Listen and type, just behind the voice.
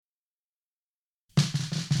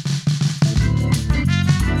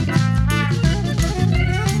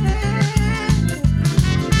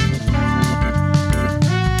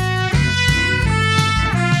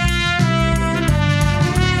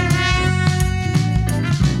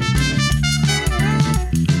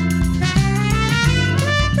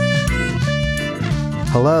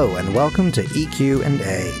Hello and welcome to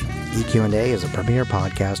EQ&A. EQ&A is a premier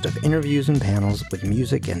podcast of interviews and panels with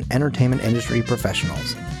music and entertainment industry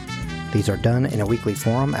professionals. These are done in a weekly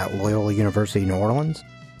forum at Loyola University New Orleans,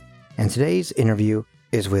 and today's interview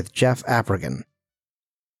is with Jeff Apregan.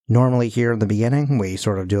 Normally here in the beginning, we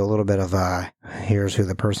sort of do a little bit of here's who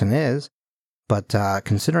the person is, but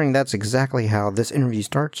considering that's exactly how this interview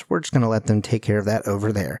starts, we're just going to let them take care of that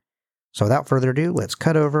over there. So without further ado, let's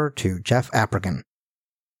cut over to Jeff Apregan.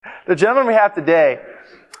 The gentleman we have today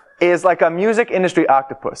is like a music industry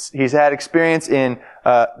octopus. He's had experience in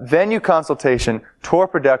venue consultation, tour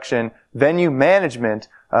production, venue management,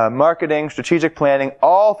 marketing, strategic planning,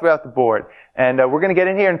 all throughout the board. And we're going to get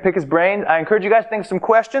in here and pick his brain. I encourage you guys to think of some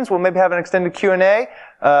questions. We'll maybe have an extended Q&A.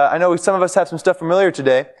 I know some of us have some stuff familiar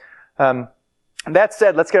today. That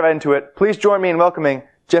said, let's get right into it. Please join me in welcoming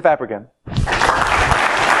Jeff Apregan.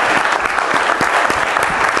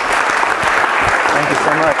 Thank you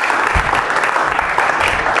so much.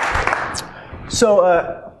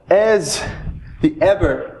 So, as the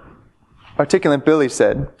ever articulate Billy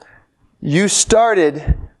said, you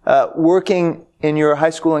started working in your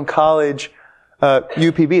high school and college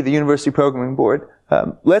UPB, the University Programming Board.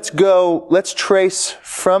 Let's trace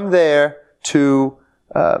from there to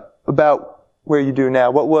about where you do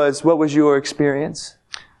now. What was your experience?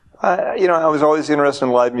 I was always interested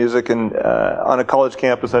in live music, and on a college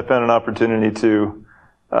campus, I found an opportunity to,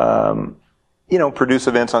 produce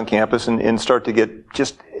events on campus and start to get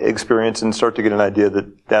just experience and start to get an idea that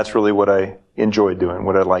that's really what I enjoy doing,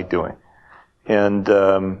 what I like doing. And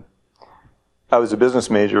I was a business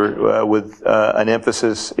major with an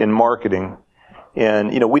emphasis in marketing.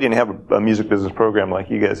 And, we didn't have a music business program like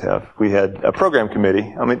you guys have. We had a program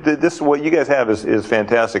committee. I mean, what you guys have is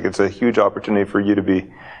fantastic. It's a huge opportunity for you to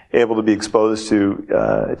be able to be exposed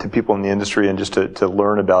to people in the industry and just to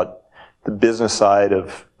learn about the business side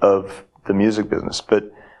of the music business.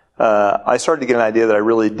 But I started to get an idea that I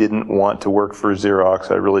really didn't want to work for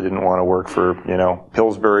Xerox. I really didn't want to work for,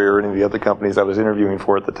 Pillsbury or any of the other companies I was interviewing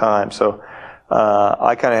for at the time. So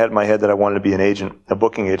I kind of had in my head that I wanted to be an agent, a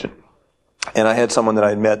booking agent. And I had someone that I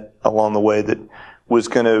had met along the way that was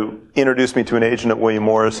going to introduce me to an agent at William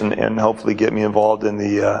Morris and hopefully get me involved in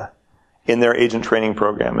their agent training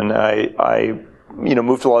program. And I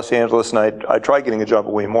moved to Los Angeles, and I tried getting a job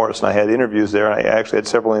at William Morris, and I had interviews there, and I actually had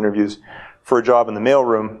several interviews for a job in the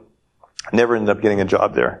mailroom. I never ended up getting a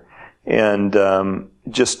job there. And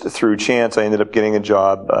just through chance, I ended up getting a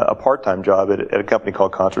job, a part-time job at a company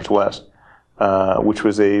called Concerts West, which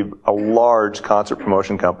was a large concert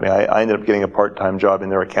promotion company. I ended up getting a part-time job in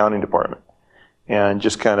their accounting department, and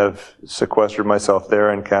just kind of sequestered myself there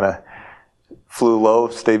and kind of flew low,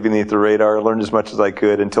 stayed beneath the radar, learned as much as I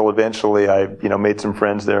could until eventually I, made some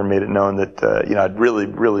friends there and made it known that, I'd really,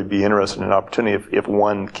 really be interested in an opportunity if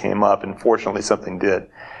one came up, and fortunately something did.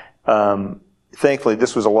 Thankfully,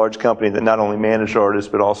 this was a large company that not only managed artists,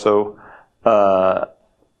 but also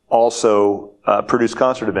produced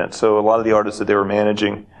concert events. So a lot of the artists that they were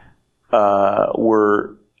managing, they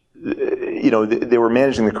were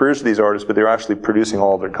managing the careers of these artists, but they were actually producing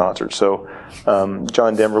all of their concerts. So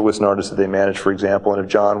John Denver was an artist that they managed, for example, and if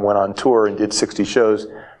John went on tour and did 60 shows,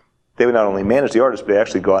 they would not only manage the artist, but they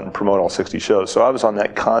actually go out and promote all 60 shows. So I was on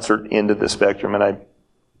that concert end of the spectrum, and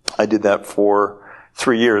I did that for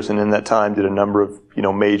 3 years, and in that time did a number of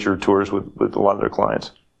major tours with a lot of their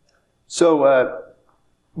clients. So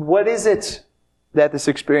what is it that this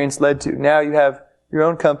experience led to? Now you have your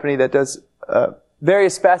own company that does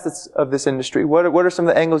various facets of this industry. What are some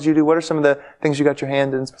of the angles you do? What are some of the things you got your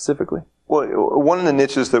hand in specifically? Well, one of the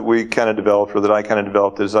niches that we kind of developed, or that I kind of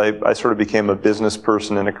developed, is I sort of became a business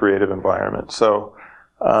person in a creative environment. So,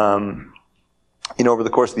 over the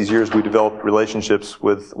course of these years, we developed relationships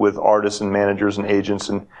with artists and managers and agents.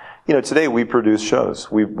 And, today we produce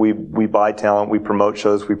shows. We buy talent, we promote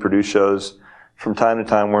shows, we produce shows. From time to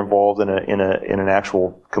time, we're involved in an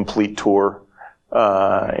actual complete tour.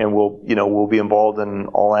 And we'll be involved in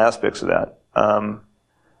all aspects of that.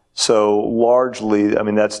 So largely,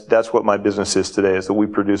 that's what my business is today, is that we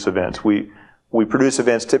produce events. We produce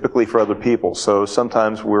events typically for other people. So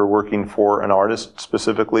sometimes we're working for an artist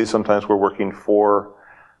specifically. Sometimes we're working for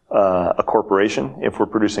a corporation if we're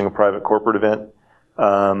producing a private corporate event.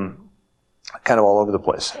 Kind of all over the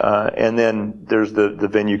place. And then there's the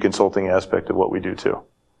venue consulting aspect of what we do too.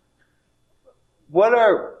 What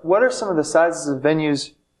are some of the sizes of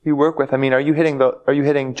venues you work with? Are you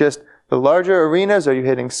hitting just the larger arenas? Are you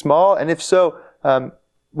hitting small? And if so,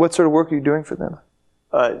 what sort of work are you doing for them?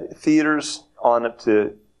 Theaters on up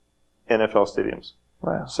to NFL stadiums.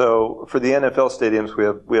 Wow. So for the NFL stadiums,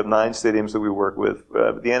 we have 9 stadiums that we work with.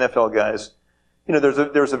 The NFL guys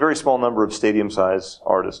there's a very small number of stadium-size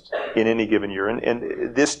artists in any given year,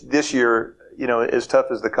 and this year, as tough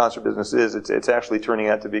as the concert business is, it's actually turning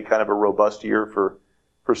out to be kind of a robust year for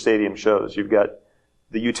stadium shows. You've got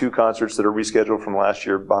the U2 concerts that are rescheduled from last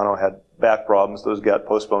year. Bono had back problems; those got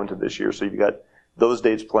postponed to this year. So you've got those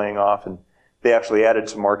dates playing off, and they actually added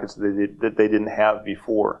some markets that they didn't have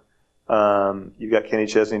before. You've got Kenny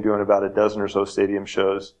Chesney doing about a dozen or so stadium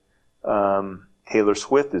shows. Taylor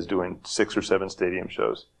Swift is doing 6 or 7 stadium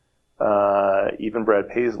shows. Even Brad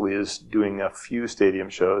Paisley is doing a few stadium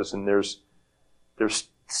shows, and there's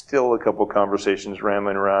still a couple conversations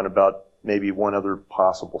rambling around about maybe one other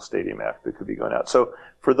possible stadium act that could be going out. So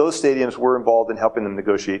for those stadiums, we're involved in helping them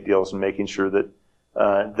negotiate deals and making sure that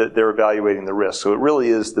they're evaluating the risk. So it really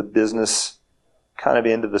is the business kind of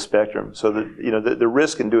end of the spectrum. So that the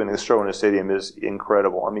risk in doing a show in a stadium is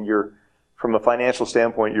incredible. I mean, from a financial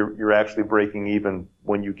standpoint, you're actually breaking even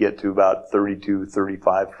when you get to about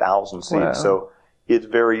 35,000 seats. Wow. So it's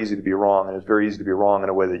very easy to be wrong, and it's very easy to be wrong in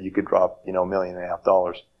a way that you could drop $1.5 million.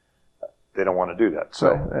 They don't want to do that.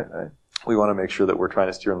 So Right. we want to make sure that we're trying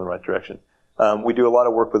to steer in the right direction. We do a lot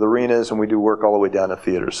of work with arenas, and we do work all the way down to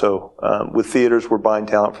theaters. So with theaters, we're buying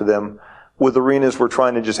talent for them. With arenas, we're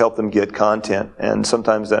trying to just help them get content, and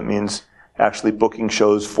sometimes that means actually booking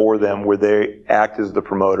shows for them where they act as the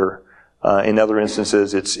promoter. In other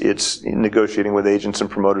instances, it's negotiating with agents and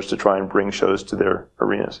promoters to try and bring shows to their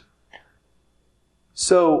arenas.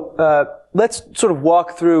 So let's sort of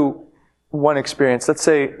walk through one experience. Let's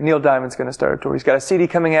say Neil Diamond's going to start a tour. He's got a CD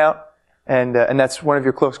coming out, and that's one of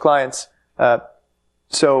your close clients.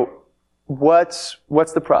 So what's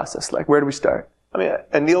the process like? Where do we start? I mean,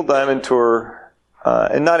 a Neil Diamond tour,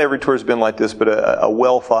 and not every tour has been like this, but a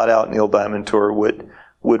well thought out Neil Diamond tour would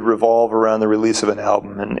revolve around the release of an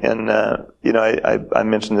album. And I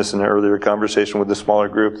mentioned this in an earlier conversation with a smaller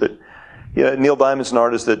group that, Neil Diamond's an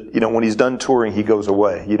artist that, when he's done touring, he goes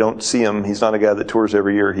away. You don't see him. He's not a guy that tours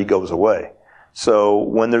every year. He goes away. So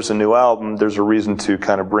when there's a new album, there's a reason to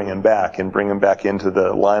kind of bring him back into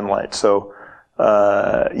the limelight. So,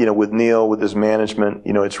 with Neil, with his management,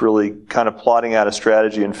 it's really kind of plotting out a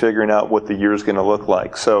strategy and figuring out what the year's going to look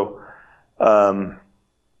like. So,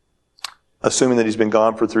 assuming that he's been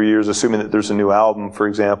gone for 3 years, assuming that there's a new album, for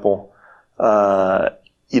example,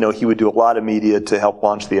 he would do a lot of media to help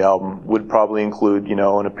launch the album. Would probably include,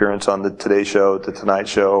 an appearance on the Today Show, the Tonight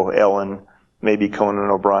Show, Ellen, maybe Conan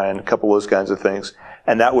O'Brien, a couple of those kinds of things.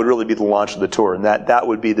 And that would really be the launch of the tour. And that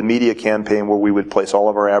would be the media campaign where we would place all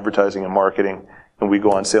of our advertising and marketing, and we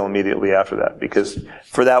go on sale immediately after that. Because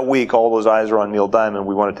for that week, all those eyes are on Neil Diamond.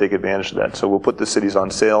 We want to take advantage of that. So we'll put the cities on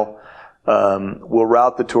sale. We'll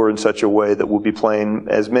route the tour in such a way that we'll be playing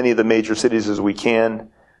as many of the major cities as we can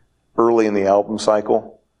early in the album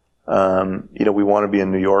cycle. We want to be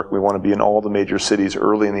in New York. We want to be in all the major cities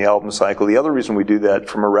early in the album cycle. The other reason we do that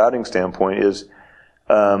from a routing standpoint is,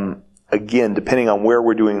 again, depending on where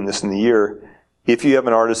we're doing this in the year, if you have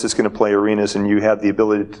an artist that's going to play arenas and you have the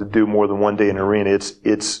ability to do more than one day in an arena,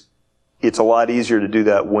 it's a lot easier to do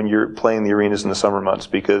that when you're playing the arenas in the summer months,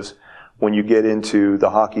 because when you get into the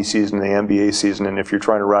hockey season, the NBA season, and if you're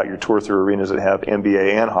trying to route your tour through arenas that have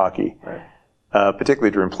NBA and hockey, right,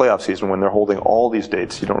 particularly during playoff season when they're holding all these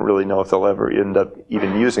dates, you don't really know if they'll ever end up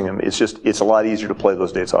even using them. It's a lot easier to play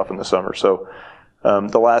those dates off in the summer. So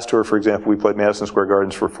the last tour, for example, we played Madison Square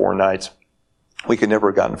Gardens for 4 nights. We could never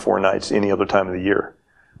have gotten 4 nights any other time of the year.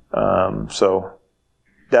 So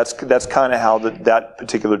that's kind of how that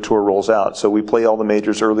particular tour rolls out. So we play all the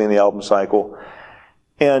majors early in the album cycle.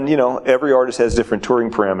 And, every artist has different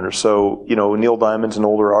touring parameters. So, Neil Diamond's an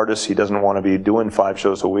older artist. He doesn't want to be doing 5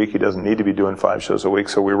 shows a week. He doesn't need to be doing 5 shows a week.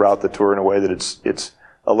 So we route the tour in a way that it's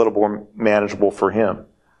a little more manageable for him.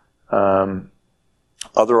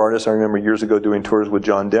 Other artists, I remember years ago doing tours with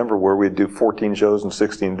John Denver where we'd do 14 shows in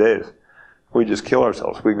 16 days. We just kill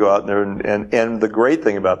ourselves. We'd go out there and the great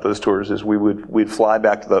thing about those tours is we'd fly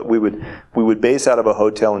back to we would base out of a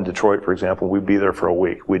hotel in Detroit, for example. We'd be there for a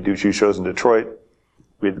week. We'd do 2 shows in Detroit.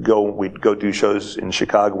 We'd go do shows in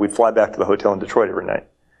Chicago. We'd fly back to the hotel in Detroit every night.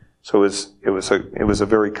 So it was a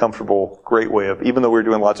very comfortable, great way of, even though we were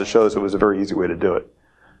doing lots of shows, it was a very easy way to do it.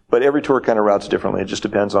 But every tour kind of routes differently. It just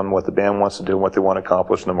depends on what the band wants to do and what they want to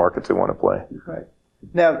accomplish in the markets they want to play. Right.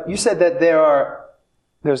 Now, you said that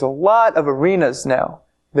there's a lot of arenas now.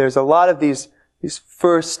 There's a lot of these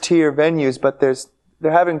first tier venues, but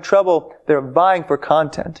they're having trouble. They're vying for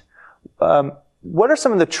content. What are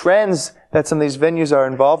some of the trends that some of these venues are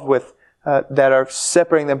involved with that are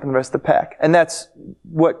separating them from the rest of the pack? And that's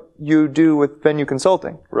what you do with venue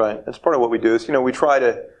consulting. Right. That's part of what we do is, we try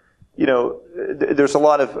to, there's a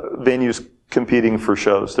lot of venues competing for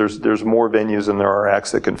shows. There's more venues than there are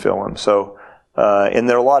acts that can fill them. So, and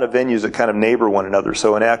there are a lot of venues that kind of neighbor one another.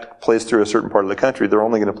 So an act plays through a certain part of the country, they're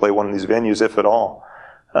only going to play one of these venues, if at all.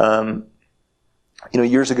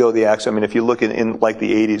 Years ago, the acts, I mean, if you look in like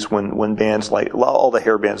the 80s when bands like all the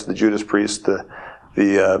hair bands, the Judas Priest,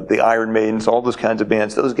 the Iron Maidens, all those kinds of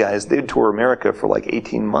bands, those guys, they'd tour America for like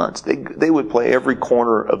 18 months. They would play every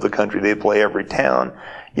corner of the country. They'd play every town,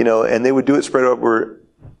 and they would do it spread over.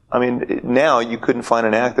 I mean, now you couldn't find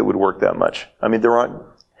an act that would work that much. I mean, there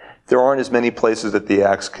aren't as many places that the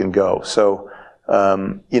acts can go. So,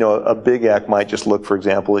 a big act might just look, for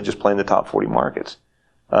example, at just playing the top 40 markets,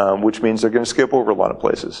 which means they're going to skip over a lot of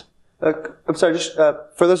places. I'm sorry, just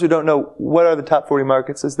for those who don't know, what are the top 40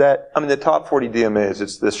 markets? Is that? I mean, the top 40 DMAs,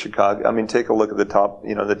 it's this Chicago. I mean, take a look at the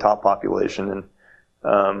top population, and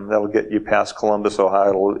that'll get you past Columbus,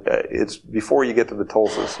 Ohio. It's before you get to the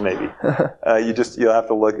Tulsas, maybe. You'll have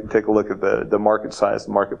to take a look at the market size,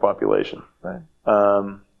 the market population. Right.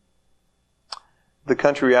 The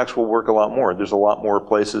country acts will work a lot more. There's a lot more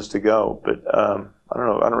places to go, but I don't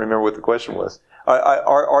know. I don't remember what the question was.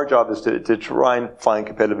 Our job is to try and find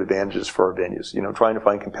competitive advantages for our venues. Trying to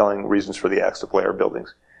find compelling reasons for the acts to play our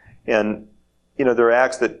buildings, and there are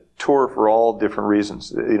acts that tour for all different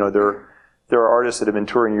reasons. There are artists that have been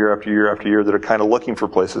touring year after year after year that are kind of looking for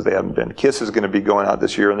places they haven't been. Kiss is going to be going out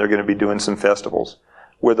this year, and they're going to be doing some festivals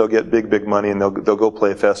where they'll get big money, and they'll go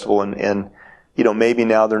play a festival, and maybe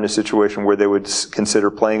now they're in a situation where they would consider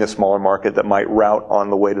playing a smaller market that might route on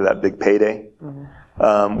the way to that big payday. Mm-hmm.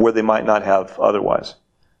 Where they might not have otherwise.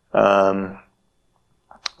 Elton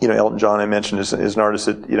John, I mentioned, is an artist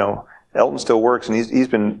that, Elton still works, and he's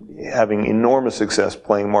been having enormous success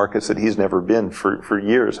playing markets that he's never been for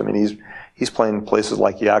years. I mean, he's playing places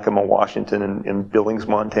like Yakima, Washington, and Billings,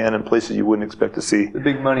 Montana, and places you wouldn't expect to see. The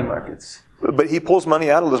big money markets. But he pulls money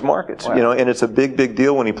out of those markets, wow. And it's a big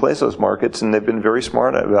deal when he plays those markets, and they've been very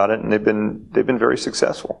smart about it, and they've been very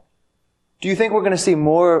successful. Do you think we're going to see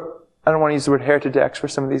more? I don't want to use the word heritage acts for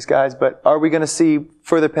some of these guys, but are we going to see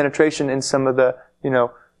further penetration in some of the,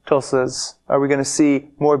 Tulsas? Are we going to see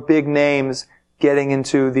more big names getting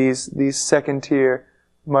into these second tier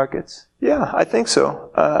markets? Yeah, I think so.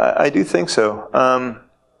 I do think so.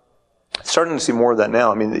 Starting to see more of that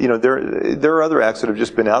now. I mean, there are other acts that have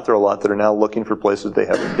just been out there a lot that are now looking for places they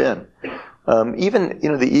haven't been. Even,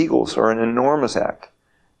 the Eagles are an enormous act.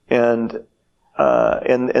 And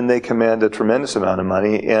they command a tremendous amount of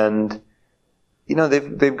money, and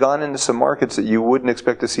they've gone into some markets that you wouldn't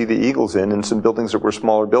expect to see the Eagles in some buildings that were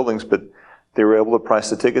smaller buildings, but they were able to price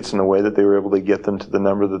the tickets in a way that they were able to get them to the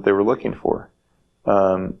number that they were looking for.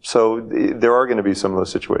 So there are going to be some of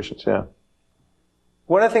those situations, yeah.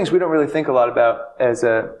 One of the things we don't really think a lot about as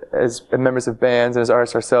members of bands and as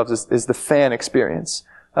artists ourselves is the fan experience.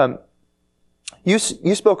 You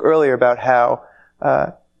spoke earlier about how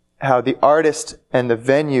the artist and the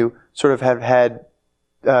venue sort of have had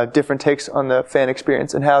different takes on the fan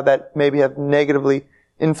experience, and how that maybe have negatively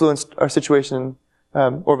influenced our situation,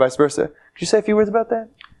 or vice versa. Could you say a few words about that?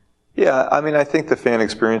 Yeah, I mean, I think the fan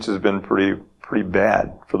experience has been pretty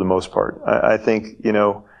bad for the most part. I think,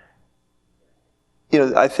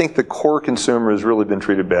 I think the core consumer has really been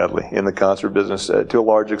treated badly in the concert business to a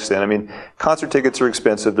large extent. I mean, concert tickets are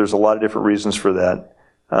expensive. There's a lot of different reasons for that.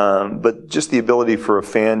 But just the ability for a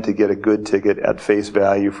fan to get a good ticket at face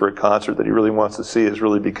value for a concert that he really wants to see has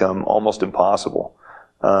really become almost impossible.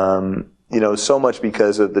 So much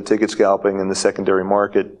because of the ticket scalping and the secondary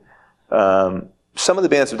market. Some of the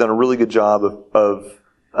bands have done a really good job of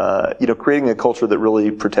creating a culture that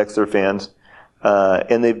really protects their fans.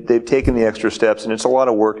 And they've taken the extra steps, and it's a lot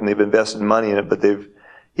of work, and they've invested money in it, but they've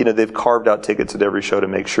carved out tickets at every show to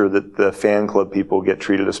make sure that the fan club people get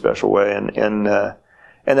treated a special way.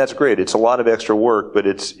 And that's great. It's a lot of extra work, but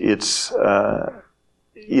it's you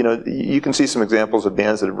can see some examples of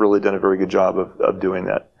bands that have really done a very good job of doing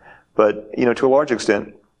that. But, to a large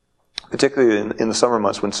extent, particularly in the summer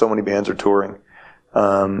months when so many bands are touring,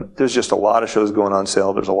 there's just a lot of shows going on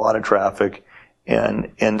sale. There's a lot of traffic,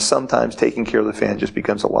 and sometimes taking care of the fan just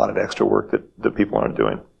becomes a lot of extra work that people aren't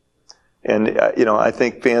doing. And, I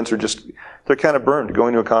think fans they're kind of burned.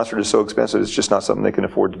 Going to a concert is so expensive. It's just not something they can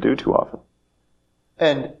afford to do too often.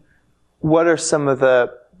 And what are some of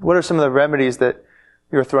the remedies that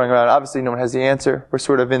you're throwing around? Obviously, no one has the answer. We're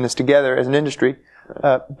sort of in this together as an industry.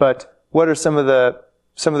 But what are some of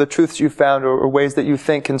the truths you found, or ways that you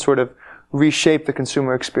think can sort of reshape the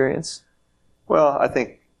consumer experience? Well, I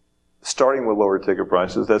think starting with lower ticket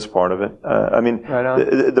prices, that's part of it. I mean, right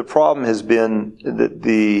on. The problem has been that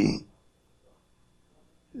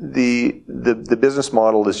the business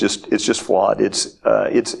model is just flawed. It's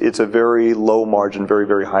a very low margin, very,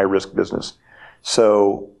 very high risk business.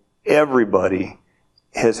 So everybody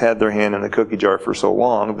has had their hand in the cookie jar for so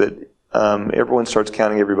long that everyone starts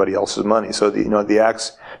counting everybody else's money. So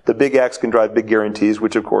the big acts can drive big guarantees,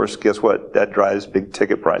 which of course, guess what? That drives big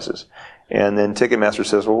ticket prices. And then Ticketmaster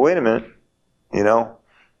says, well, wait a minute,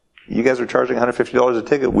 you guys are charging $150 a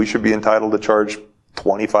ticket. We should be entitled to charge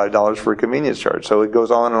 $25 for a convenience charge. So it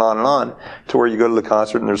goes on and on and on to where you go to the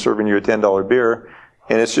concert and they're serving you a $10 beer,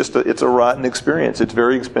 and it's a rotten experience. It's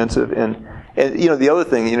very expensive. And the other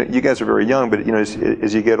thing, you guys are very young, but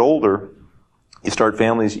as you get older, you start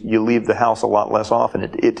families, you leave the house a lot less often.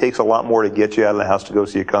 It takes a lot more to get you out of the house to go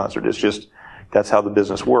see a concert. That's how the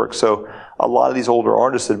business works. So a lot of these older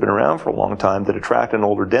artists that have been around for a long time that attract an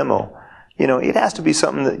older demo, it has to be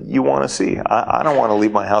something that you want to see. I don't want to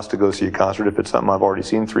leave my house to go see a concert if it's something I've already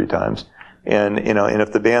seen 3 times. And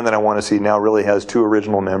if the band that I want to see now really has 2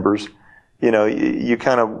 original members, you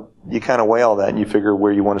kind of weigh all that and you figure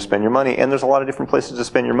where you want to spend your money. And there's a lot of different places to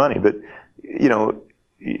spend your money, but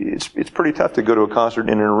it's pretty tough to go to a concert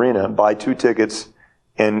in an arena, buy 2 tickets,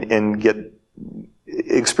 and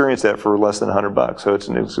experience that for less than $100. So it's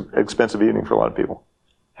an expensive evening for a lot of people.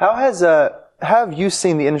 How have you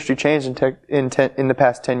seen the industry change in the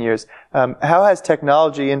past 10 years? How has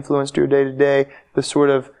technology influenced your day-to-day, the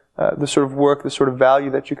sort of work, the sort of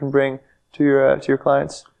value that you can bring to your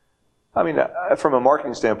clients? I mean, from a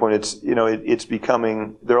marketing standpoint, it's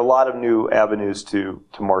becoming, there are a lot of new avenues to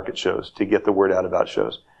market shows, to get the word out about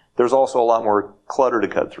shows. There's also a lot more clutter to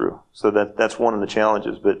cut through. So that's one of the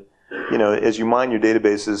challenges. But, as you mine your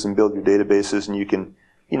databases and build your databases, and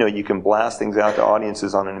you can blast things out to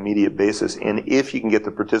audiences on an immediate basis. And if you can get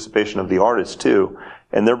the participation of the artists too,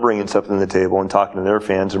 and they're bringing something to the table and talking to their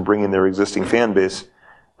fans and bringing their existing fan base,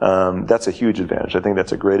 that's a huge advantage. I think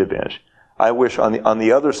that's a great advantage. I wish on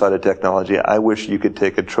the other side of technology, I wish you could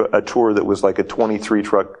take a tour that was like a 23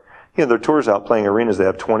 truck. Their tours out playing arenas, they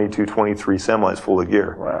have 22, 23 semis full of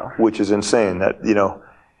gear. Wow. Which is insane. That,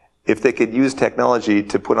 if they could use technology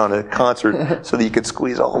to put on a concert so that you could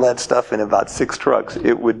squeeze all that stuff in about 6 trucks,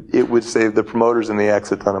 it would save the promoters and the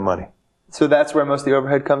acts a ton of money. So that's where most of the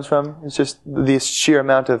overhead comes from? It's just the sheer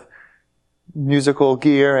amount of musical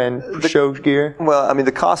gear and show gear? Well, I mean,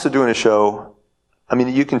 the cost of doing a show,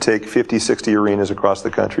 you can take 50, 60 arenas across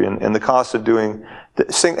the country, and the cost of doing,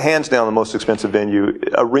 hands down, the most expensive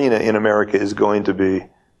arena in America is going to be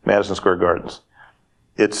Madison Square Gardens.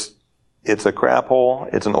 It's a crap hole,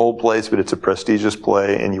 it's an old place, but it's a prestigious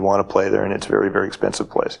play, and you want to play there, and it's a very, very expensive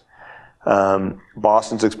place.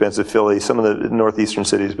 Boston's expensive, Philly, some of the northeastern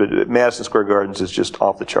cities, but Madison Square Gardens is just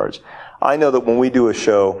off the charts. I know that when we do a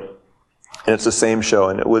show, and it's the same show,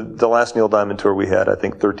 and with the last Neil Diamond tour we had, I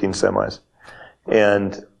think 13 semis.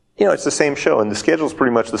 And, it's the same show, and the schedule's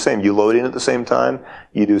pretty much the same. You load in at the same time,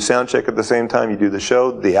 you do sound check at the same time, you do the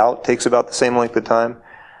show, the out takes about the same length of time.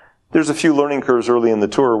 There's a few learning curves early in the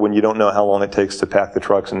tour when you don't know how long it takes to pack the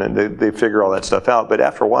trucks, and then they figure all that stuff out. But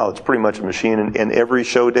after a while, it's pretty much a machine, and every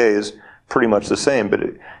show day is pretty much the same. But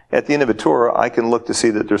at the end of a tour, I can look to see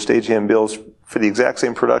that there's stagehand bills for the exact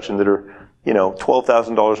same production that are,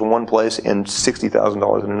 $12,000 in one place and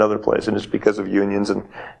 $60,000 in another place, and it's because of unions and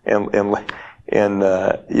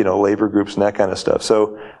labor groups and that kind of stuff.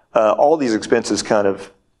 So all these expenses kind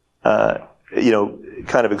of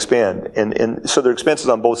expand, and so there are expenses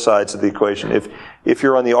on both sides of the equation. If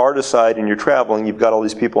you're on the artist side and you're traveling, you've got all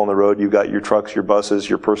these people on the road, you've got your trucks, your buses,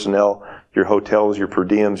 your personnel, your hotels, your per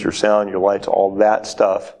diems, your sound, your lights, all that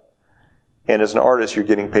stuff. And as an artist, you're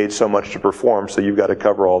getting paid so much to perform, so you've got to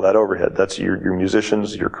cover all that overhead. That's your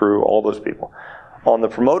musicians, your crew, all those people. On the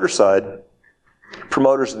promoter side,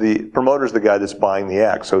 promoter's the guy that's buying the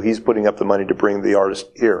act, so he's putting up the money to bring the artist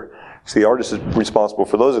here. So the artist is responsible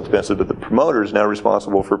for those expenses, but the promoter is now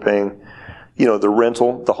responsible for paying, the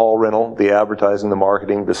rental, the hall rental, the advertising, the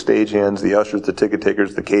marketing, the stagehands, the ushers, the ticket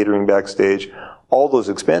takers, the catering backstage, all those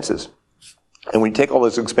expenses. And when you take all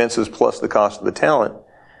those expenses plus the cost of the talent,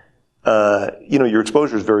 your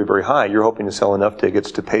exposure is very, very high. You're hoping to sell enough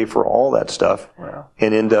tickets to pay for all that stuff. Wow.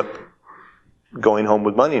 And end up going home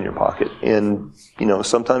with money in your pocket. And,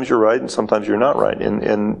 sometimes you're right and sometimes you're not right.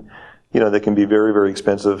 And they can be very, very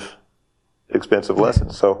expensive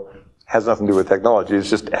lessons. So it has nothing to do with technology. It's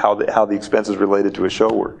just how the expenses related to a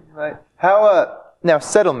show work. Right. Now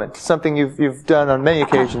settlement, something you've done on many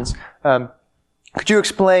occasions. Could you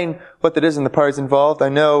explain what that is and the parties involved? I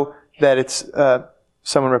know that it's,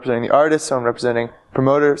 someone representing the artist, someone representing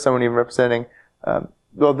promoter, someone even representing,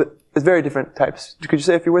 it's very different types. Could you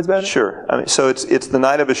say a few words about it? Sure. So it's the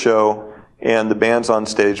night of a show, and the band's on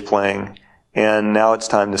stage playing, and now it's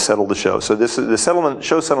time to settle the show. So this is the settlement.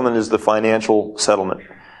 Show settlement is the financial settlement.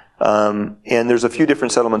 And there's a few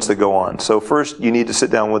different settlements that go on. So first, you need to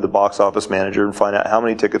sit down with the box office manager and find out how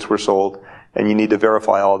many tickets were sold, and you need to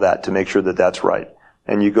verify all that to make sure that that's right.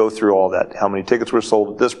 And you go through all that. How many tickets were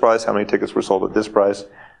sold at this price? How many tickets were sold at this price?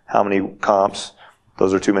 How many comps?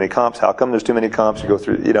 Those are too many comps. How come there's too many comps? You go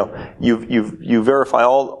through, you verify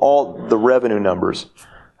all the revenue numbers.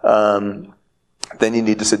 Then you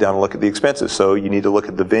need to sit down and look at the expenses. So you need to look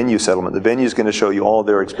at the venue settlement. The venue is going to show you all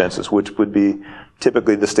their expenses, which would be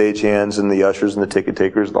typically the stagehands and the ushers and the ticket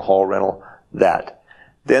takers, the hall rental, that.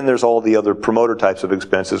 Then there's all the other promoter types of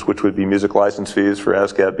expenses, which would be music license fees for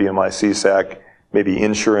ASCAP, BMI, CSAC, maybe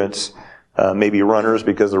insurance, maybe runners,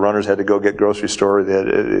 because the runners had to go get grocery store,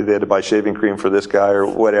 they had to buy shaving cream for this guy or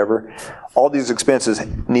whatever. All these expenses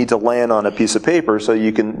need to land on a piece of paper so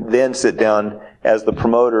you can then sit down as the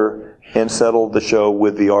promoter and settle the show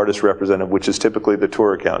with the artist representative, which is typically the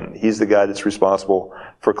tour accountant. He's the guy that's responsible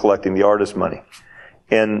for collecting the artist money.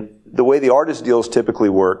 And the way the artist deals typically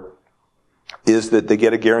work is that they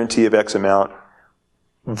get a guarantee of X amount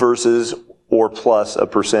versus or plus a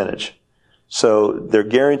percentage. So they're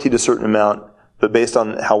guaranteed a certain amount, but based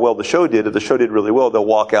on how well the show did, if the show did really well, they'll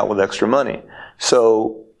walk out with extra money.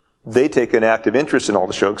 So they take an active interest in all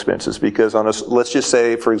the show expenses because let's just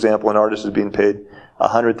say, for example, an artist is being paid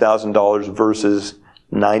 $100,000 versus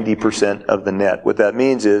 90% of the net. What that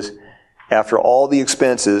means is, after all the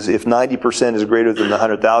expenses, if 90% is greater than the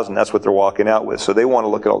 100,000, that's what they're walking out with. So they want to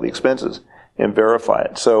look at all the expenses and verify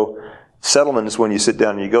it. So settlement is when you sit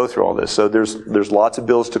down and you go through all this. So there's lots of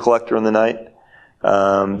bills to collect during the night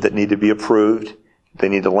that need to be approved. They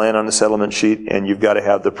need to land on a settlement sheet, and you've got to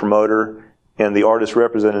have the promoter and the artist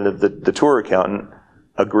representative, the tour accountant,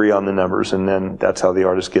 agree on the numbers, and then that's how the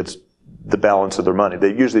artist gets the balance of their money.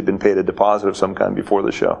 They've usually been paid a deposit of some kind before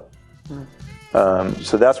the show.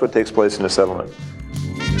 So that's what takes place in a settlement.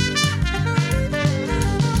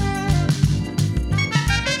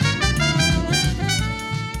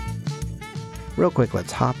 Real quick,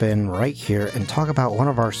 let's hop in right here and talk about one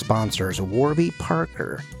of our sponsors, Warby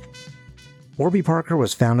Parker. Warby Parker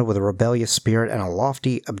was founded with a rebellious spirit and a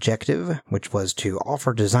lofty objective, which was to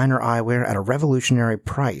offer designer eyewear at a revolutionary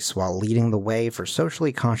price while leading the way for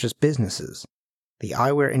socially conscious businesses. The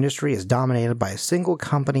eyewear industry is dominated by a single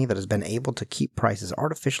company that has been able to keep prices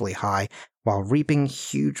artificially high while reaping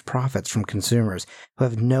huge profits from consumers who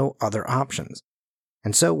have no other options.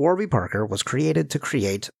 And so Warby Parker was created to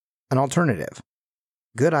create an alternative.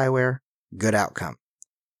 Good eyewear, good outcome.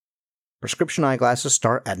 Prescription eyeglasses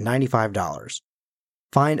start at $95.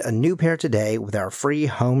 Find a new pair today with our free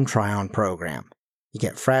home try-on program. You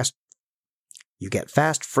get fast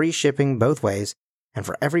free shipping both ways, and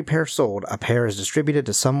for every pair sold, a pair is distributed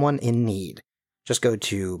to someone in need. Just go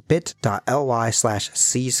to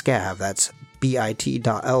bit.ly/cscav, that's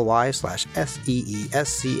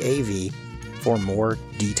bit.ly/SEESCAV for more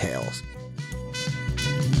details.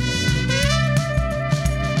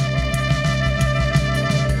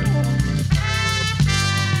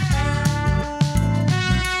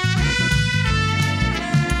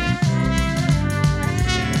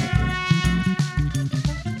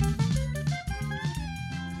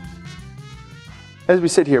 As we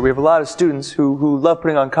sit here, we have a lot of students who love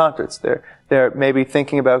putting on concerts. They're maybe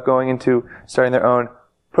thinking about going into starting their own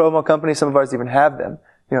promo company. Some of ours even have them.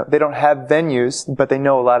 They don't have venues, but they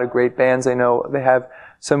know a lot of great bands. They know they have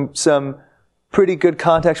some pretty good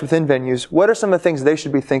contacts within venues. What are some of the things they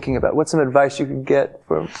should be thinking about? What's some advice you can get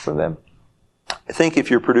from them? I think if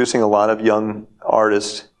you're producing a lot of young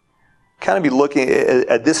artists, kind of be looking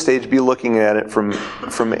at this stage, be looking at it from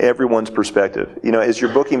everyone's perspective. As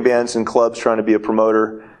you're booking bands and clubs trying to be a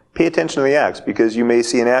promoter, pay attention to the acts, because you may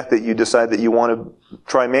see an act that you decide that you want to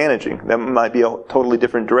try managing. That might be a totally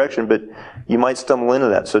different direction, but you might stumble into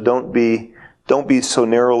that. So don't be so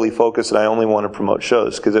narrowly focused that I only want to promote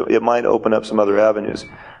shows, because it might open up some other avenues.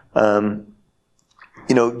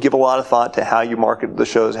 Give a lot of thought to how you market the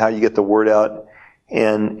shows, how you get the word out,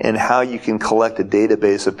 and how you can collect a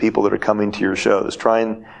database of people that are coming to your shows. Try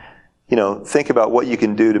and, think about what you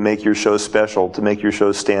can do to make your shows special, to make your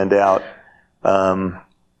shows stand out.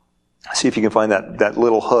 See if you can find that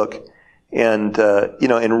little hook, and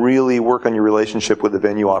really work on your relationship with the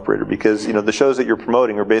venue operator, because, the shows that you're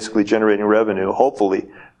promoting are basically generating revenue, hopefully,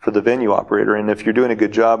 for the venue operator. And if you're doing a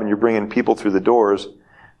good job and you're bringing people through the doors,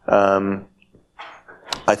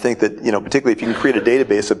 I think that, particularly if you can create a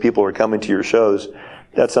database of people who are coming to your shows,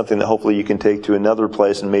 that's something that hopefully you can take to another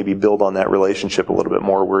place and maybe build on that relationship a little bit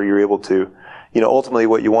more, where you're able to, ultimately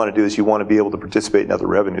what you want to do is you want to be able to participate in other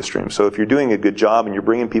revenue streams. So if you're doing a good job and you're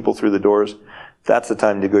bringing people through the doors, that's the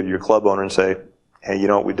time to go to your club owner and say, hey, you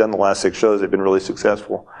know what, we've done the last 6 shows, they've been really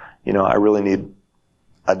successful. You know, I really need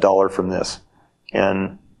 $1 from this.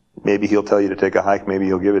 And maybe he'll tell you to take a hike, maybe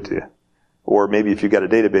he'll give it to you. Or maybe if you've got a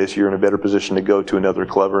database, you're in a better position to go to another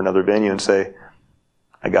club or another venue and say,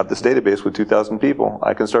 I got this database with 2,000 people.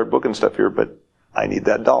 I can start booking stuff here, but I need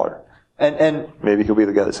that $1. And maybe he'll be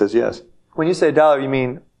the guy that says yes. When you say $1, you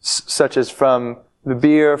mean such as from the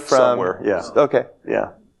beer, from somewhere, yeah. Okay.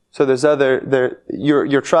 Yeah. So there's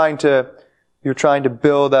you're trying to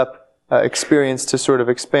build up experience to sort of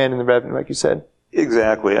expand in the revenue, like you said.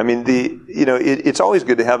 Exactly. I mean, it's always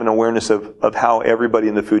good to have an awareness of how everybody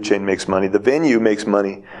in the food chain makes money. The venue makes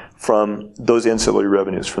money from those ancillary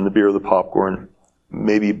revenues, from the beer, the popcorn,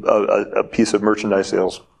 maybe a piece of merchandise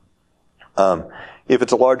sales. If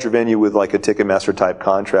it's a larger venue with like a Ticketmaster type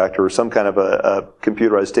contract or some kind of a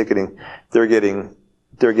computerized ticketing, they're getting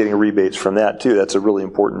rebates from that too. That's a really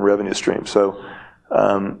important revenue stream. So,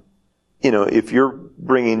 if you're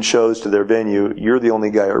bringing shows to their venue, you're the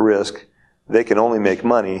only guy at risk. They can only make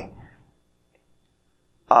money.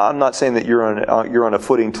 I'm not saying that you're on a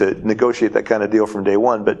footing to negotiate that kind of deal from day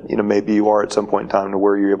one, but maybe you are at some point in time to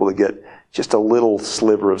where you're able to get just a little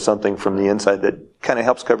sliver of something from the inside that kind of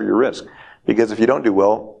helps cover your risk. Because if you don't do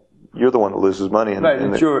well, you're the one that loses money. Right,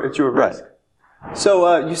 it's your risk. Right.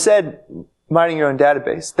 So you said mining your own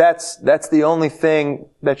database. That's the only thing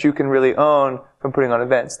that you can really own from putting on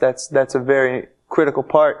events. That's a very critical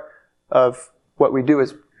part of what we do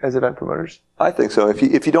as event promoters. I think so.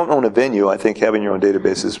 If you don't own a venue, I think having your own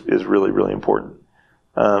database is really, really important.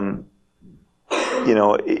 You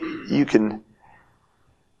can.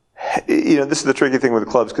 This is the tricky thing with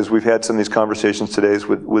clubs, because we've had some of these conversations today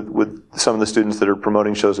with some of the students that are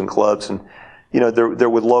promoting shows in clubs, and they're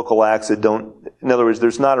with local acts that don't. In other words,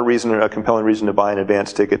 there's not a compelling reason to buy an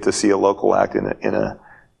advance ticket to see a local act in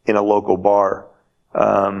a local bar.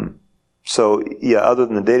 So yeah, other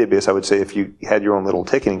than the database, I would say if you had your own little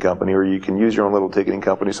ticketing company, or you can use your own little ticketing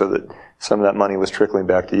company so that some of that money was trickling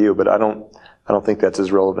back to you. But I don't think that's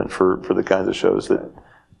as relevant for the kinds of shows that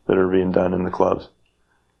are being done in the clubs.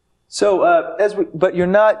 So but you're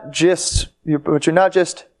not just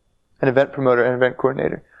an event promoter and event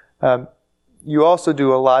coordinator. You also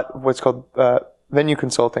do a lot of what's called venue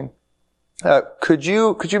consulting. Could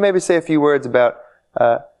you maybe say a few words about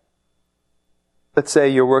let's say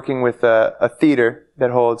you're working with a theater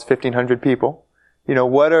that holds 1,500 people.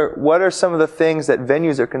 What are some of the things that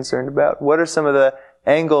venues are concerned about? What are some of the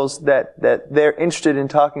angles that they're interested in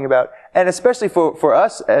talking about? And especially for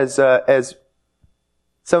us as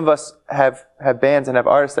some of us have bands and have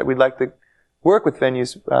artists that we'd like to work with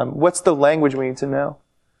venues. What's the language we need to know?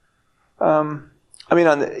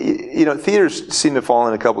 Theaters seem to fall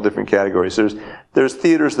in a couple different categories. There's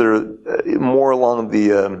theaters that are more along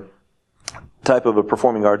the type of a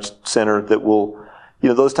performing arts center that will,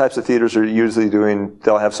 those types of theaters are usually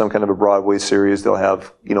they'll have some kind of a Broadway series, they'll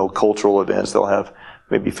have, cultural events, they'll have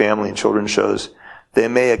maybe family and children's shows. They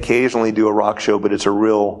may occasionally do a rock show, but it's a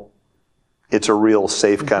real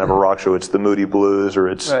safe kind of a rock show. It's the Moody Blues, or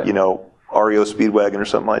it's, right, REO Speedwagon or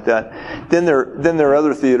something like that. Then there are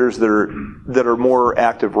other theaters that are more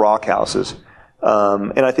active rock houses.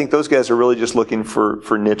 And I think those guys are really just looking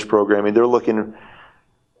for niche programming. They're looking,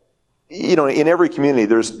 in every community,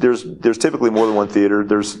 there's typically more than one theater.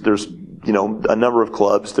 There's a number of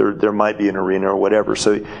clubs. There might be an arena or whatever.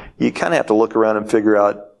 So you kind of have to look around and figure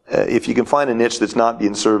out if you can find a niche that's not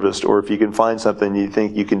being serviced, or if you can find something you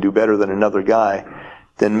think you can do better than another guy,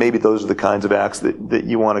 then maybe those are the kinds of acts that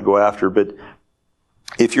you want to go after. But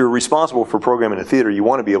if you're responsible for programming a theater, you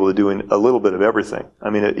want to be able to do a little bit of everything. I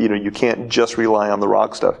mean, you can't just rely on the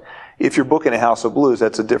rock stuff. If you're booking a house of blues,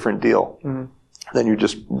 that's a different deal. Mm-hmm. Then you're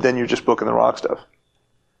just booking the rock stuff.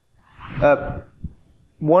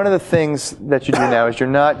 One of the things that you do now is you're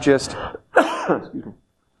not just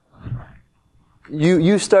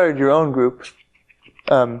you started your own group,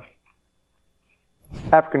 Apregan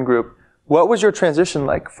group. What was your transition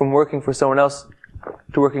like from working for someone else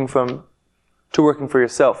to working for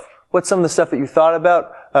yourself? What's some of the stuff that you thought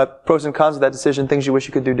about, pros and cons of that decision, things you wish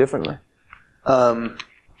you could do differently? I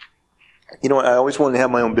always wanted to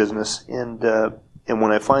have my own business, and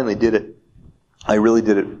when I finally did it, I really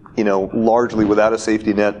did it, largely without a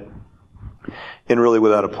safety net and really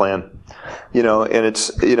without a plan. And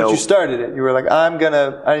it's, But you started it. You were like, I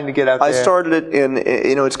need to get out there. I started it, and,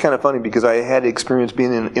 it's kind of funny because I had experience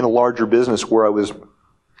being in a larger business where I was,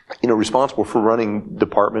 responsible for running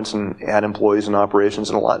departments and had employees and operations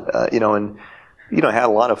and a lot, I had a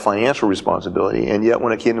lot of financial responsibility. And yet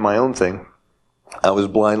when it came to my own thing, I was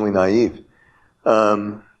blindly naive.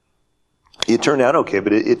 it turned out okay,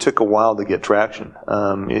 but it took a while to get traction.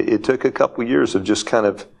 It took a couple years of just kind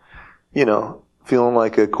of, feeling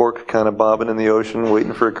like a cork kind of bobbing in the ocean,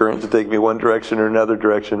 waiting for a current to take me one direction or another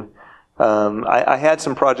direction. I had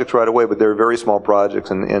some projects right away, but they were very small projects,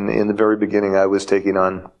 and in the very beginning I was taking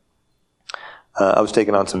on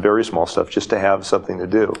some very small stuff just to have something to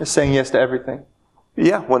do. Just saying yes to everything.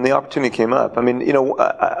 Yeah, when the opportunity came up. I mean, one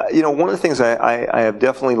of the things I have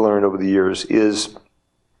definitely learned over the years is,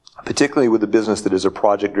 particularly with a business that is a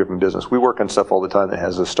project-driven business, we work on stuff all the time that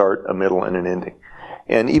has a start, a middle, and an ending.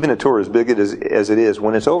 And even a tour, as big as it is,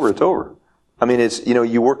 when it's over, it's over. I mean,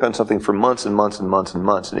 you work on something for months and months and months and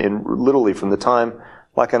months, and literally from the time,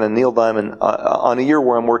 like on a Neil Diamond, on a year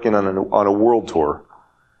where I'm working on a world tour.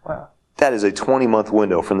 Wow. That is a 20-month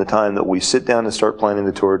window from the time that we sit down and start planning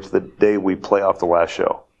the tour to the day we play off the last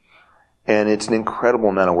show. And it's an incredible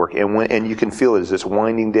amount of work. And you can feel it as it's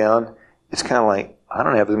winding down. It's kind of like, I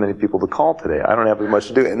don't have as many people to call today. I don't have as much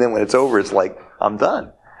to do. And then when it's over, it's like, I'm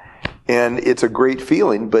done. And it's a great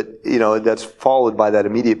feeling, but, that's followed by that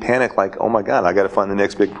immediate panic like, oh my God, I got to find the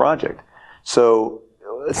next big project. So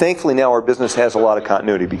thankfully now our business has a lot of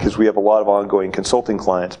continuity because we have a lot of ongoing consulting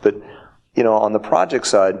clients. But, on the project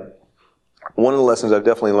side, one of the lessons I've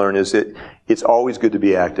definitely learned is that it's always good to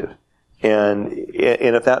be active. And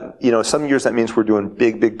if that, some years that means we're doing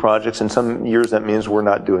big projects, and some years that means we're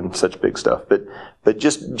not doing such big stuff. But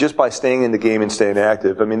just by staying in the game and staying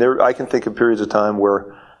active, I mean, I can think of periods of time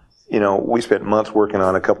where, we spent months working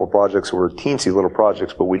on a couple of projects that were teensy little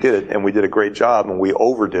projects, but we did it, and we did a great job, and we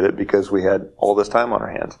overdid it because we had all this time on our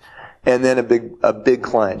hands. And then a big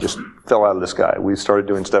client just fell out of the sky. We started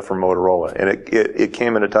doing stuff for Motorola, and it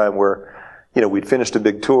came at a time where, we'd finished a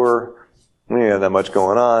big tour. We didn't have that much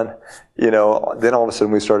going on. Then all of a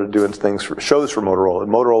sudden we started doing shows for Motorola.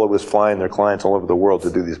 And Motorola was flying their clients all over the world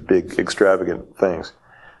to do these big, extravagant things,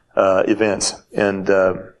 events. And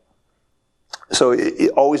so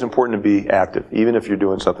it's always important to be active, even if you're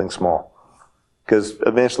doing something small. Because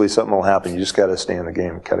eventually something will happen. You just got to stay in the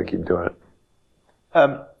game, got to keep doing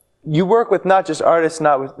it. You work with not just artists,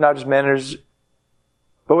 not just managers,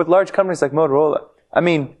 but with large companies like Motorola. I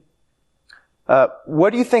mean,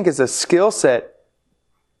 what do you think is a skill set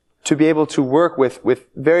to be able to work with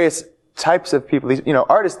various types of people? These,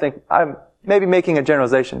 artists think, I'm maybe making a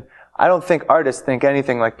generalization. I don't think artists think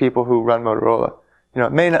anything like people who run Motorola.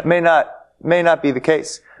 It may not be the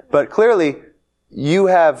case, but clearly you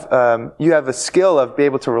have a skill of being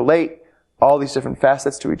able to relate all these different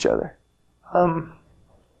facets to each other.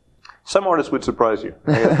 Some artists would surprise you.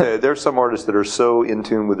 There's some artists that are so in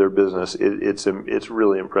tune with their business. It's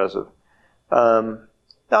really impressive. No,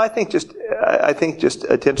 I think just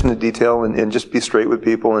attention to detail and just be straight with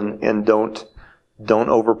people and don't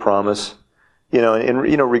overpromise.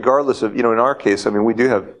 Regardless of, in our case, I mean, we do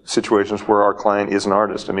have situations where our client is an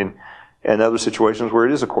artist. I mean, and other situations where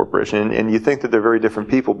it is a corporation. And you think that they're very different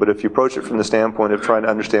people, but if you approach it from the standpoint of trying to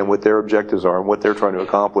understand what their objectives are and what they're trying to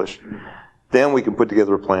accomplish, then we can put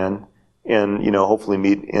together a plan and, hopefully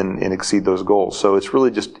meet and exceed those goals. So it's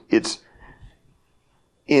really it's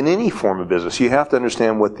in any form of business, you have to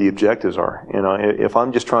understand what the objectives are. If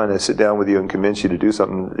I'm just trying to sit down with you and convince you to do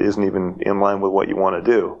something that isn't even in line with what you want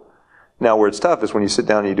to do. Now, where it's tough is when you sit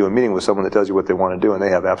down and you do a meeting with someone that tells you what they want to do and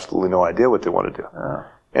they have absolutely no idea what they want to do.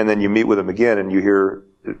 And then you meet with them again and you hear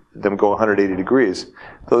them go 180 degrees.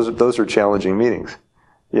 Those are challenging meetings.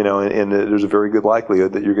 And there's a very good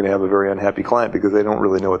likelihood that you're going to have a very unhappy client because they don't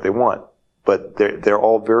really know what they want. But they're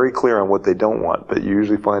all very clear on what they don't want, but you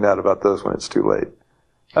usually find out about those when it's too late.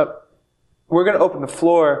 We're going to open the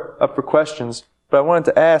floor up for questions, but I wanted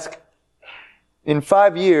to ask, in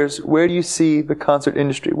 5 years, where do you see the concert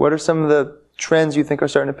industry? What are some of the trends you think are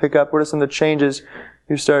starting to pick up? What are some of the changes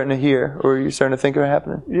you're starting to hear or you're starting to think are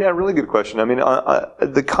happening? Yeah, really good question. I mean,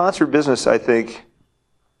 the concert business, I think,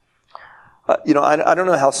 I don't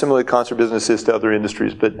know how similar the concert business is to other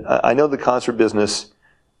industries, but I know the concert business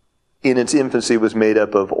in its infancy was made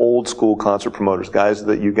up of old school concert promoters, guys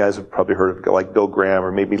that you guys have probably heard of, like Bill Graham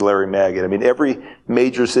or maybe Larry Magid. I mean, every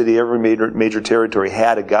major city, every major territory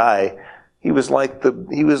had a guy. He was like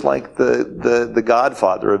the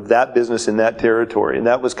godfather of that business in that territory, and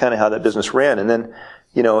that was kind of how that business ran. And then,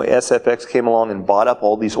 SFX came along and bought up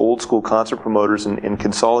all these old school concert promoters and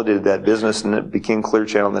consolidated that business, and it became Clear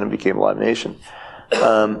Channel, and then it became Live Nation.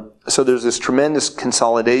 So there's this tremendous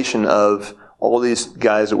consolidation of all these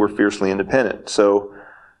guys that were fiercely independent. So,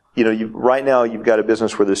 right now you've got a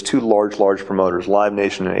business where there's two large promoters, Live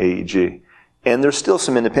Nation and AEG. And there's still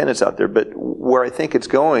some independents out there, but where I think it's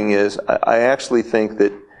going is I actually think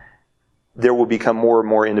that there will become more and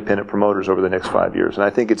more independent promoters over the next 5 years. And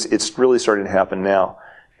I think it's really starting to happen now.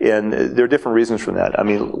 And there are different reasons for that. I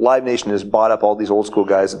mean, Live Nation has bought up all these old school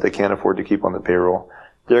guys that they can't afford to keep on the payroll.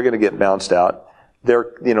 They're going to get bounced out.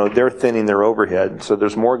 They're thinning their overhead, so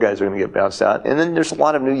there's more guys that are going to get bounced out. And then there's a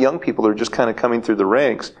lot of new young people that are just kind of coming through the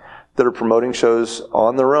ranks that are promoting shows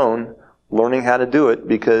on their own, learning how to do it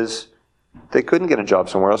because they couldn't get a job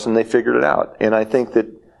somewhere else and they figured it out. And I think that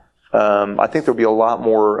there'll be a lot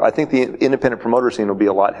more. I think the independent promoter scene will be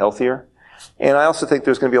a lot healthier. And I also think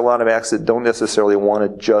there's going to be a lot of acts that don't necessarily want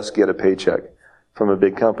to just get a paycheck from a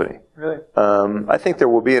big company. Really? I think there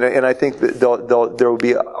will be, and I think that there will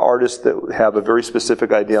be artists that have a very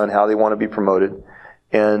specific idea on how they want to be promoted,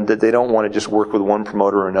 and that they don't want to just work with one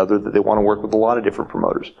promoter or another, that they want to work with a lot of different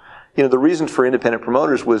promoters. The reason for independent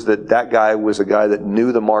promoters was that guy was a guy that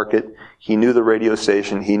knew the market, he knew the radio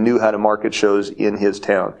station, he knew how to market shows in his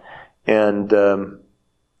town. And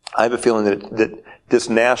I have a feeling that this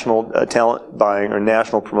national talent buying or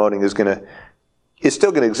national promoting is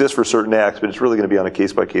still going to exist for certain acts, but it's really going to be on a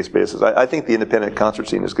case-by-case basis. I think the independent concert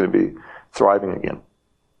scene is going to be thriving again.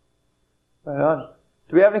 Right on.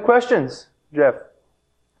 Do we have any questions, Jeff?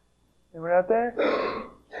 Anyone out there?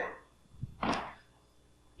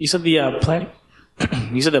 You said the planning.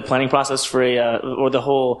 You said the planning process for or the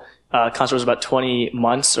whole concert was about 20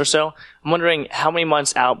 months or so. I'm wondering how many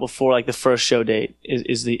months out before like the first show date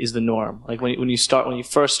is the norm. Like when you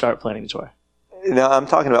first start planning the tour. Now I'm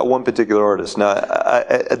talking about one particular artist. Now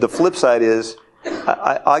the flip side is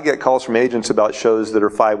I get calls from agents about shows that are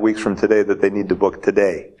 5 weeks from today that they need to book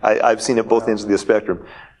today. I've seen it both ends of the spectrum.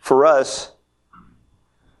 For us,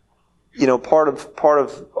 part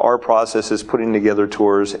of our process is putting together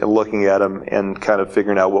tours and looking at them and kind of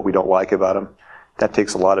figuring out what we don't like about them. That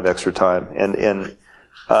takes a lot of extra time, and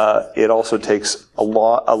it also takes a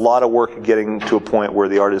lot of work getting to a point where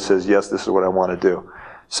the artist says, yes, this is what I want to do.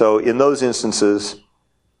 So in those instances,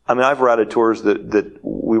 I mean, I've routed tours that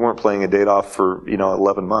we weren't playing a date off for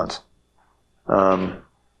 11 months.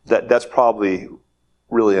 That's probably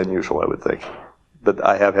really unusual, I would think, but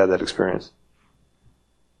I have had that experience.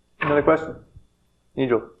 Another question?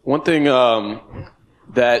 Angel. One thing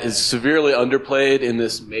that is severely underplayed in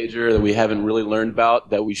this major that we haven't really learned about,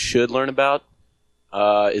 that we should learn about,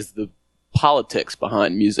 is the politics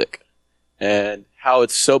behind music and how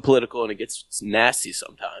it's so political and it gets nasty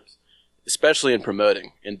sometimes, especially in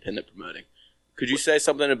promoting, independent promoting. Could you say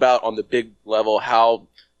something about, on the big level, how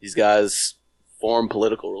these guys form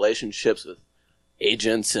political relationships with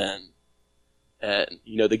agents and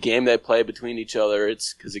the game they play between each other?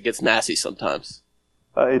 It's because it gets nasty sometimes.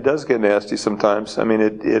 It does get nasty sometimes. I mean,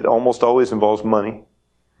 it almost always involves money.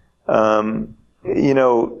 The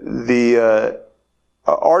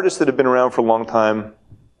artists that have been around for a long time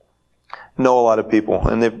know a lot of people,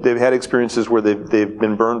 and they've had experiences where they've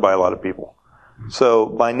been burned by a lot of people. So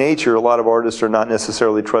by nature, a lot of artists are not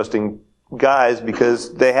necessarily trusting guys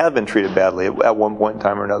because they have been treated badly at one point in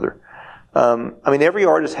time or another. I mean, every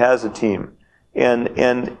artist has a team, and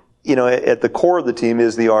at the core of the team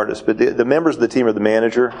is the artist, but the members of the team are the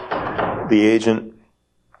manager, the agent.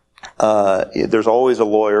 There's always a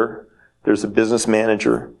lawyer. There's a business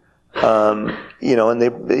manager. And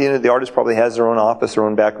the artist probably has their own office, their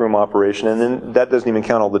own backroom operation, and then that doesn't even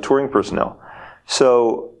count all the touring personnel.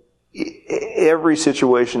 So every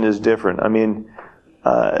situation is different. I mean,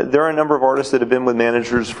 there are a number of artists that have been with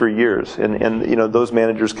managers for years, and those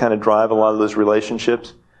managers kind of drive a lot of those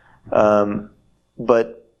relationships.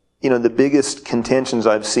 But the biggest contentions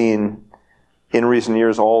I've seen in recent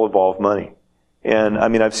years all involve money. And I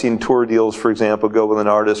mean, I've seen tour deals, for example, go with an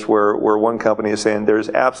artist where one company is saying there's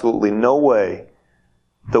absolutely no way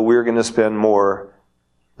that we're going to spend more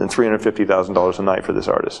than $350,000 a night for this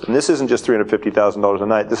artist. And this isn't just $350,000 a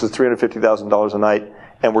night. This is $350,000 a night,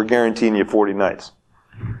 and we're guaranteeing you 40 nights.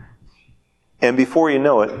 And before you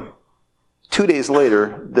know it, 2 days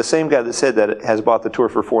later, the same guy that said that has bought the tour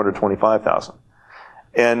for $425,000.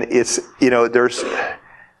 And it's,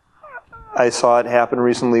 I saw it happen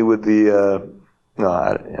recently with the,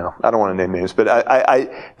 I don't want to name names, but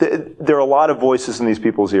there are a lot of voices in these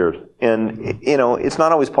people's ears. And, it's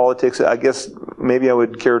not always politics. I guess maybe I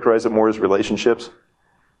would characterize it more as relationships.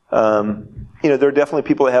 There are definitely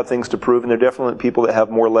people that have things to prove, and there are definitely people that have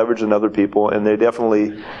more leverage than other people, and they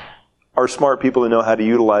definitely are smart people that know how to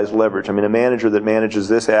utilize leverage. I mean, a manager that manages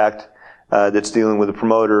this act, that's dealing with a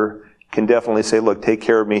promoter, can definitely say, look, take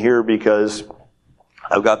care of me here because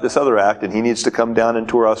I've got this other act and he needs to come down and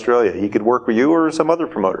tour Australia. He could work with you or some other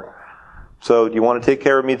promoter. So do you want to take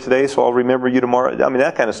care of me today so I'll remember you tomorrow? I mean,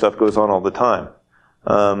 that kind of stuff goes on all the time.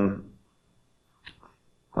 I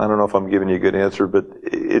don't know if I'm giving you a good answer, but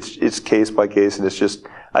it's case by case, and it's just,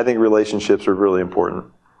 I think relationships are really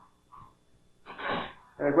important.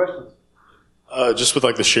 Any questions? Just with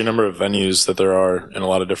like the sheer number of venues that there are in a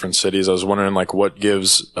lot of different cities, I was wondering like what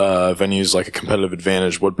gives venues like a competitive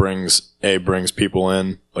advantage? What brings people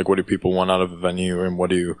in? Like what do people want out of a venue, and what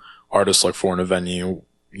do artists look for in a venue?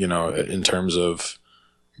 You know, in terms of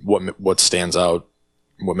what stands out,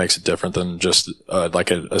 what makes it different than just like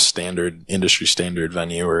a standard industry standard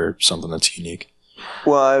venue or something that's unique.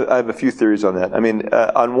 Well, I have a few theories on that. I mean,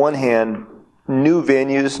 on one hand, new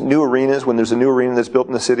venues, new arenas, when there's a new arena that's built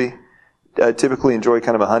in the city, typically enjoy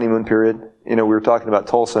kind of a honeymoon period. You know, we were talking about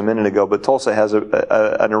Tulsa a minute ago, but Tulsa has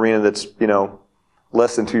an arena that's, you know,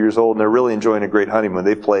 less than 2 years old, and they're really enjoying a great honeymoon.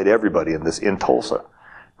 They've played everybody in Tulsa,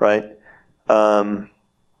 right?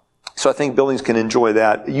 So I think buildings can enjoy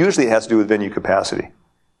that. Usually it has to do with venue capacity,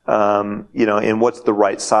 you know, and what's the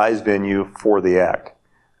right size venue for the act.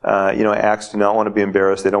 You know, acts do not want to be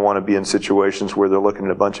embarrassed. They don't want to be in situations where they're looking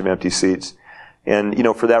at a bunch of empty seats. And, you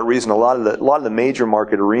know, for that reason, a lot of the major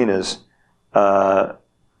market arenas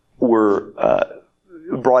were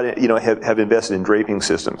brought in, you know, have invested in draping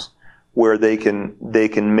systems where they can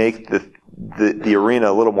make the arena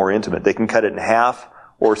a little more intimate. They can cut it in half,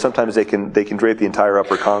 or sometimes they can drape the entire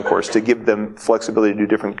upper concourse to give them flexibility to do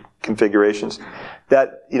different configurations.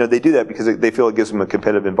 That, you know, they do that because they feel it gives them a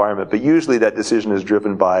competitive environment. But usually that decision is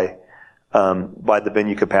driven by the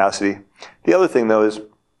venue capacity. The other thing, though, is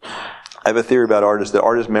I have a theory about artists that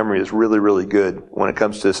artist memory is really, really good when it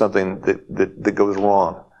comes to something that goes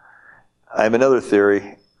wrong. I have another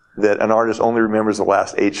theory that an artist only remembers the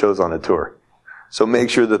last 8 shows on a tour. So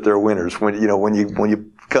make sure that they're winners. When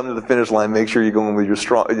you come to the finish line, make sure you're going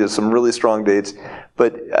with some really strong dates.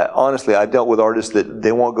 But honestly, I've dealt with artists that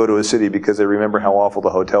they won't go to a city because they remember how awful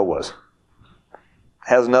the hotel was.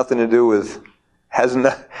 Has nothing to do with,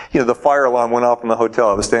 the fire alarm went off in the hotel.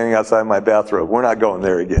 I was standing outside my bathrobe. We're not going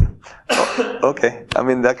there again. Okay. I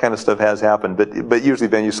mean, that kind of stuff has happened, but usually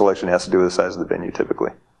venue selection has to do with the size of the venue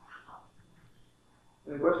typically.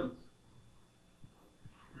 Any questions?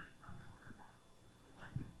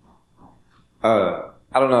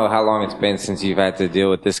 I don't know how long it's been since you've had to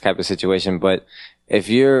deal with this type of situation, but if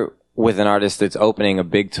you're with an artist that's opening a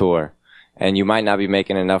big tour and you might not be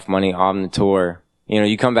making enough money on the tour, you know,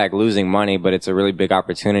 you come back losing money, but it's a really big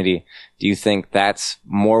opportunity. Do you think that's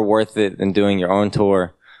more worth it than doing your own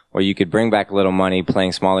tour, where you could bring back a little money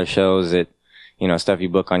playing smaller shows at, you know, stuff you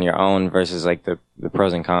book on your own versus like the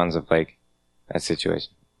pros and cons of like that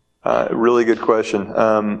situation? Really good question.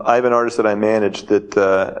 I have an artist that I managed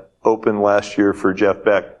that opened last year for Jeff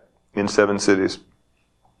Beck in 7 cities.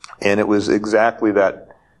 And it was exactly that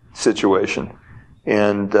situation.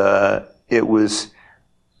 And it was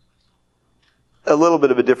a little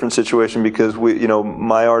bit of a different situation because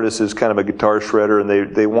my artist is kind of a guitar shredder,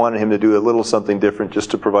 and they wanted him to do a little something different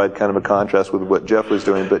just to provide kind of a contrast with what Jeff was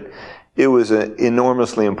doing. But it was an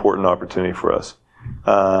enormously important opportunity for us.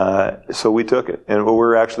 So we took it, and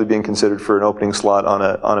we're actually being considered for an opening slot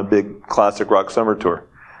on a big classic rock summer tour.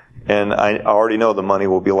 And I already know the money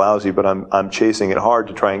will be lousy, but I'm chasing it hard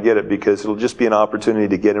to try and get it because it'll just be an opportunity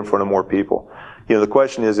to get in front of more people. You know, the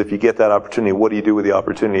question is, if you get that opportunity, what do you do with the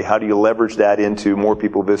opportunity? How do you leverage that into more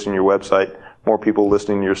people visiting your website, more people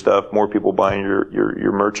listening to your stuff, more people buying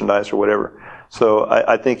your merchandise or whatever? So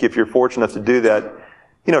I think if you're fortunate enough to do that,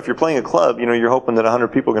 you know, if you're playing a club, you know, you're hoping that 100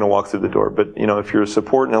 people are going to walk through the door. But, you know, if you're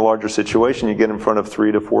supporting a larger situation, you get in front of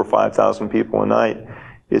 3,000 to 4,000, 5,000 people a night.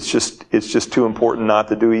 It's just too important not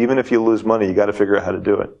to do. Even if you lose money, you got to figure out how to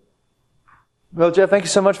do it. Well, Jeff, thank you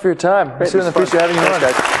so much for your time. I certainly appreciate having you on.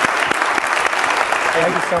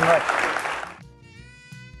 Thank you so much.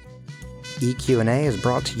 EQ&A is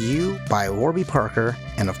brought to you by Warby Parker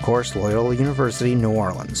and, of course, Loyola University New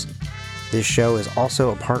Orleans. This show is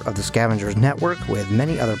also a part of the Scavengers Network with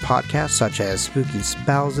many other podcasts such as Spooky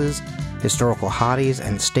Spouses, Historical Hotties,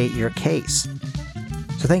 and State Your Case.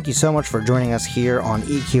 So thank you so much for joining us here on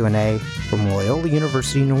EQ&A from Loyola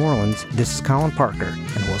University New Orleans. This is Colin Parker,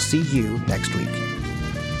 and we'll see you next week.